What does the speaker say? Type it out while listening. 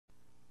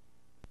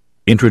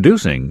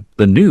Introducing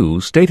the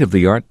new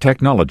state-of-the-art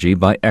technology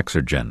by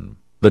Exergen,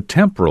 the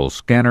Temporal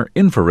Scanner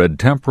Infrared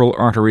Temporal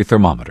Artery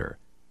Thermometer.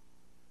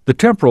 The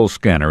temporal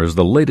scanner is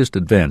the latest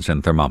advance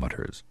in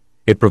thermometers.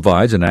 It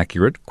provides an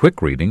accurate,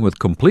 quick reading with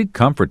complete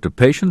comfort to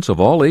patients of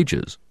all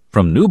ages,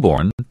 from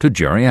newborn to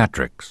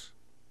geriatrics.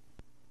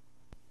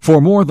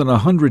 For more than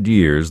 100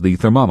 years, the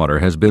thermometer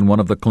has been one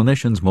of the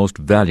clinician's most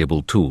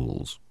valuable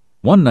tools.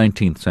 One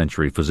 19th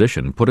century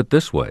physician put it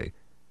this way: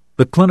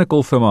 the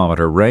clinical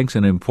thermometer ranks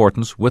in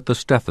importance with the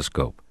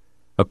stethoscope.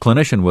 A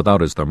clinician without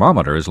his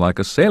thermometer is like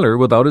a sailor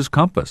without his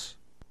compass.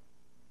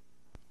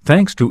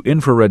 Thanks to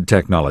infrared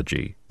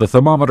technology, the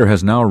thermometer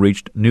has now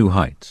reached new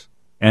heights,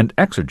 and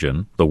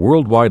Exergen, the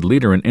worldwide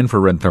leader in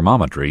infrared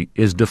thermometry,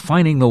 is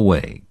defining the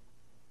way.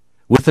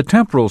 With the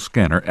temporal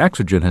scanner,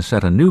 Exergen has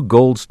set a new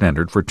gold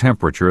standard for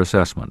temperature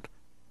assessment.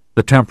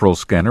 The temporal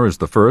scanner is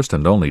the first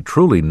and only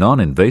truly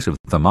non-invasive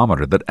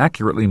thermometer that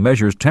accurately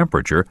measures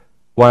temperature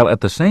while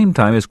at the same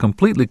time is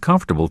completely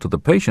comfortable to the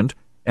patient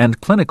and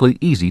clinically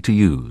easy to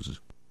use.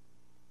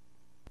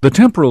 The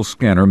temporal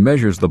scanner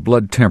measures the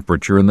blood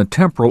temperature in the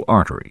temporal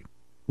artery.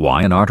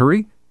 Why an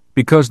artery?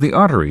 Because the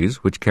arteries,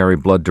 which carry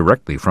blood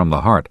directly from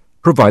the heart,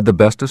 provide the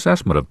best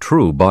assessment of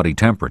true body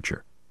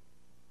temperature.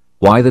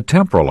 Why the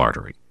temporal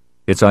artery?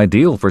 It's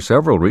ideal for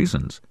several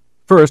reasons.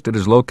 First, it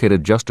is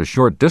located just a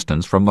short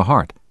distance from the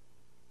heart.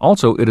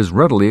 Also, it is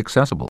readily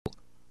accessible,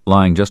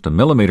 lying just a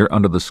millimeter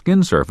under the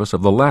skin surface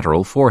of the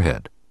lateral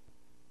forehead.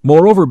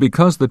 Moreover,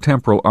 because the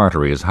temporal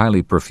artery is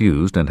highly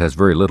perfused and has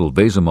very little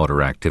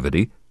vasomotor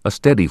activity, a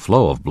steady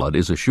flow of blood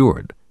is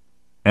assured.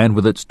 And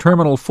with its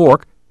terminal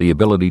fork, the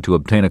ability to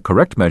obtain a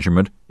correct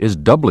measurement is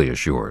doubly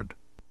assured.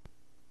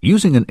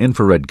 Using an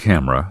infrared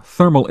camera,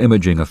 thermal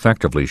imaging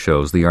effectively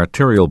shows the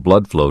arterial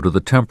blood flow to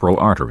the temporal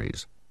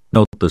arteries.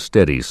 Note the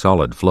steady,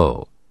 solid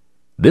flow.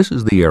 This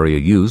is the area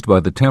used by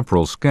the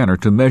temporal scanner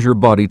to measure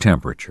body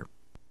temperature.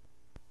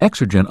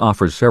 Exergen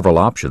offers several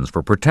options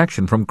for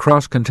protection from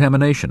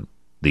cross-contamination: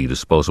 the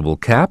disposable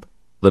cap,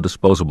 the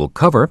disposable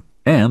cover,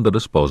 and the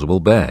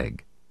disposable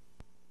bag.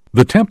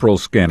 The temporal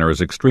scanner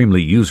is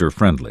extremely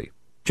user-friendly.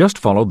 Just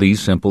follow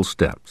these simple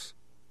steps.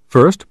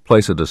 First,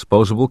 place a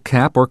disposable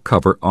cap or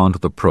cover onto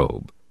the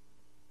probe.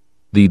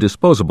 The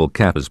disposable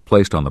cap is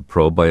placed on the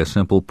probe by a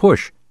simple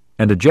push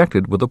and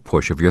ejected with a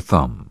push of your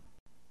thumb.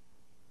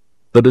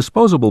 The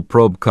disposable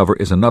probe cover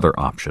is another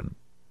option.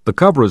 The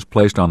cover is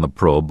placed on the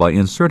probe by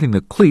inserting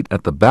the cleat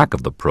at the back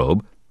of the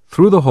probe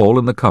through the hole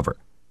in the cover.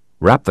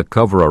 Wrap the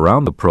cover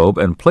around the probe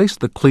and place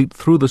the cleat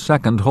through the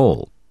second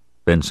hole.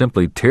 Then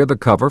simply tear the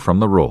cover from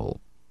the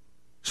roll.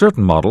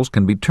 Certain models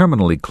can be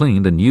terminally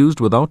cleaned and used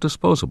without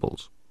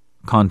disposables.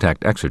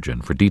 Contact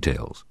Exergen for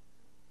details.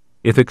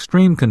 If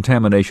extreme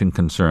contamination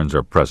concerns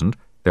are present,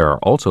 there are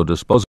also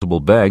disposable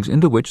bags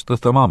into which the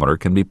thermometer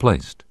can be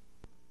placed.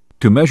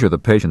 To measure the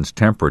patient's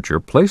temperature,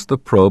 place the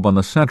probe on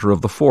the center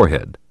of the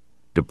forehead.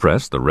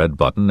 Depress the red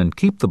button and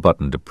keep the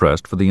button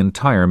depressed for the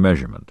entire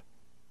measurement.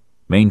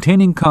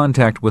 Maintaining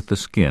contact with the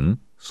skin,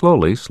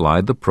 slowly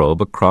slide the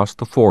probe across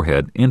the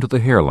forehead into the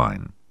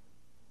hairline.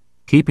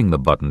 Keeping the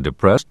button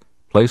depressed,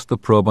 place the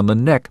probe on the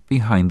neck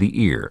behind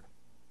the ear.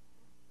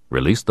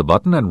 Release the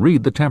button and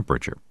read the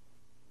temperature.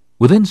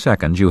 Within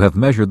seconds, you have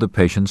measured the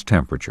patient's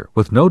temperature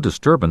with no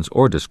disturbance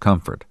or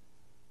discomfort.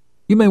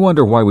 You may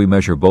wonder why we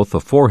measure both the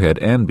forehead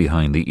and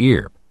behind the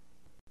ear.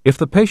 If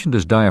the patient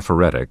is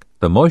diaphoretic,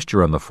 the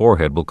moisture on the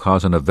forehead will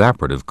cause an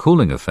evaporative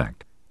cooling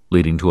effect,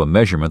 leading to a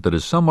measurement that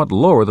is somewhat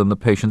lower than the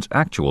patient's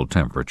actual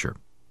temperature.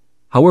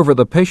 However,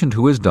 the patient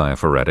who is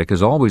diaphoretic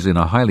is always in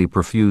a highly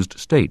perfused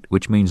state,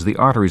 which means the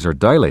arteries are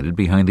dilated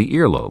behind the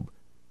earlobe.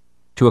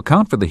 To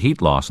account for the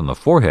heat loss on the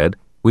forehead,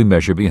 we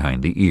measure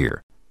behind the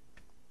ear.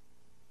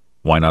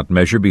 Why not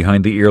measure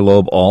behind the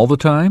earlobe all the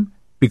time?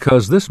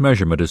 Because this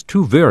measurement is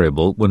too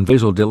variable when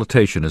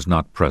vasodilatation is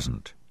not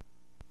present.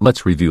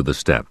 Let's review the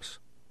steps.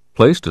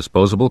 Place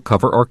disposable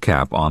cover or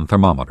cap on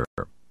thermometer.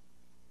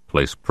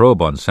 Place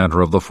probe on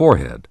center of the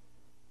forehead.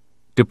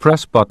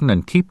 Depress button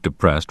and keep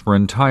depressed for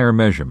entire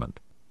measurement.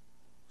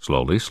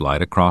 Slowly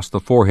slide across the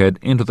forehead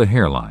into the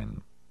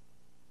hairline.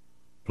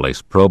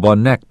 Place probe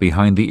on neck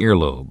behind the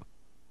earlobe.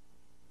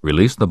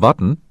 Release the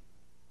button.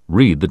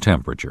 Read the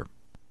temperature.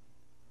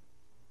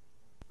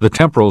 The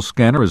temporal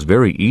scanner is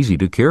very easy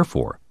to care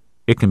for.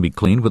 It can be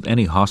cleaned with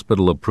any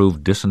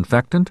hospital-approved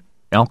disinfectant,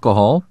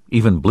 alcohol,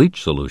 even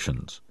bleach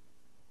solutions.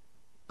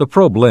 The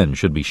probe lens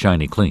should be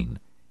shiny clean.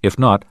 If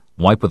not,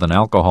 wipe with an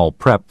alcohol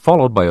prep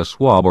followed by a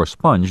swab or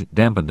sponge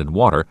dampened in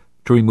water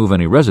to remove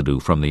any residue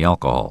from the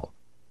alcohol.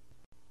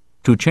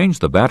 To change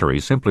the battery,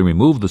 simply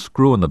remove the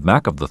screw in the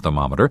back of the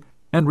thermometer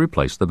and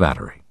replace the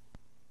battery.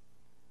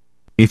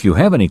 If you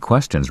have any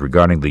questions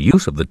regarding the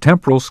use of the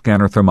temporal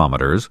scanner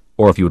thermometers,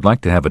 or if you would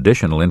like to have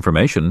additional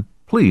information,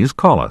 please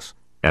call us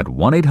at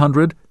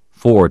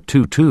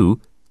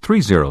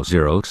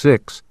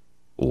 1-800-422-3006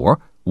 or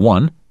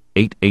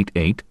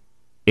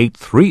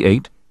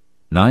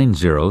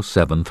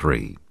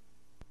 1-888-838-9073.